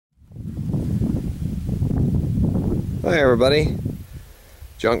Hi everybody,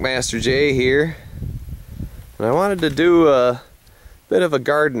 Junkmaster J here, and I wanted to do a bit of a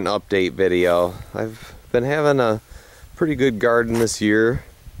garden update video. I've been having a pretty good garden this year,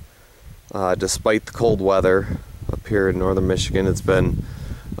 despite the cold weather up here in northern Michigan. It's been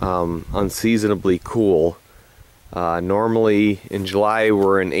unseasonably cool. Normally in July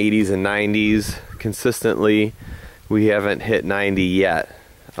we're in 80s and 90s consistently. We haven't hit 90 yet.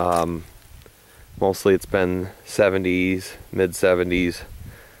 Mostly it's been 70s, mid 70s,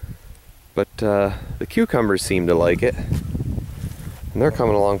 but the cucumbers seem to like it, and they're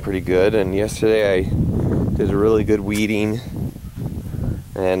coming along pretty good. And yesterday I did a really good weeding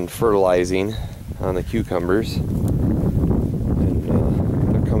and fertilizing on the cucumbers, and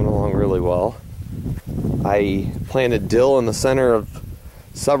they're coming along really well. I planted dill in the center of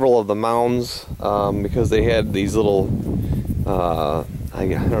several of the mounds because they had these little I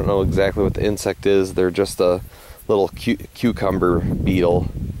don't know exactly what the insect is. They're just a little cucumber beetle,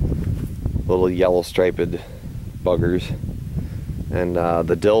 little yellow striped buggers, and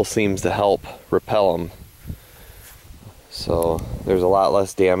the dill seems to help repel them. So there's a lot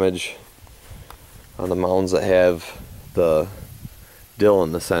less damage on the mounds that have the dill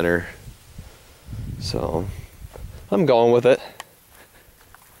in the center. So I'm going with it.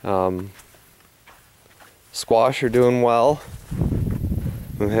 Squash are doing well.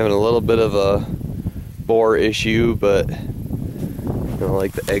 I'm having a little bit of a borer issue, but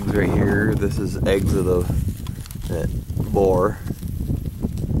like the eggs right here, this is eggs of that borer.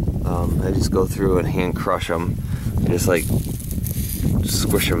 I just go through and hand crush them, just like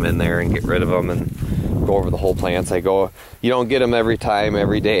squish them in there and get rid of them and go over the whole plants. You don't get them every time,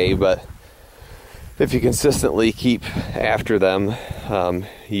 every day, but if you consistently keep after them,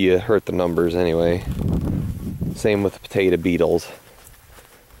 you hurt the numbers anyway. Same with the potato beetles.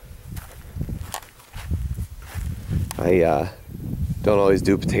 I don't always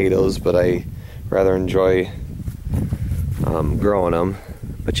do potatoes, but I rather enjoy growing them.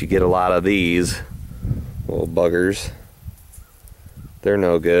 But you get a lot of these little buggers. They're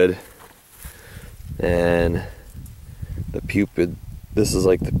no good. And the pupa, this is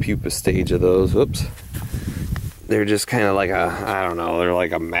like the pupa stage of those. Whoops. They're just kind of like I don't know, they're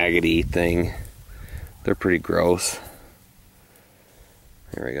like a maggoty thing. They're pretty gross.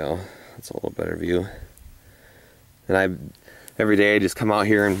 There we go. That's a little better view. And every day I just come out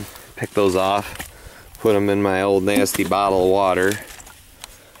here and pick those off, put them in my old nasty bottle of water.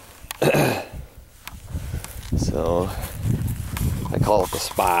 So I call it the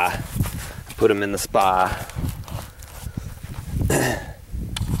spa. Put them in the spa.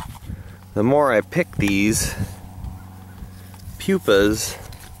 The more I pick these pupas,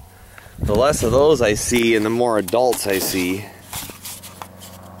 the less of those I see and the more adults I see.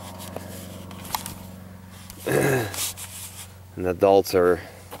 And the adults are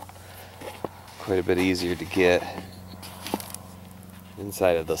quite a bit easier to get.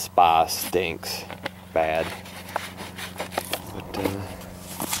 Inside of the spa stinks bad. But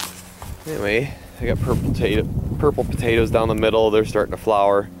anyway, I got purple potatoes down the middle. They're starting to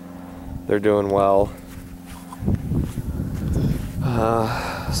flower. They're doing well.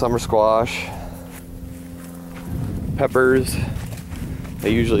 Summer squash, peppers. I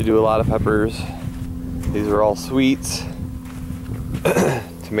usually do a lot of peppers. These are all sweets.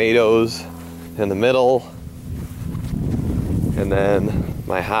 Tomatoes in the middle, and then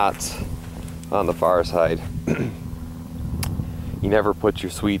my hots on the far side. You never put your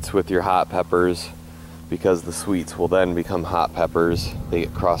sweets with your hot peppers because the sweets will then become hot peppers. They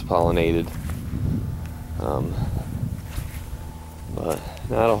get cross-pollinated. But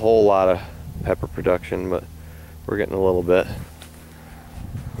not a whole lot of pepper production, but we're getting a little bit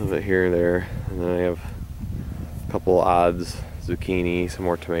here and there. And then I have a couple odds, zucchini, some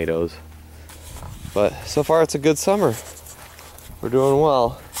more tomatoes. But so far it's a good summer. We're doing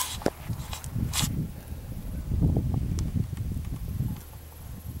well.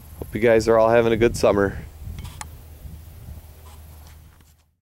 Hope you guys are all having a good summer.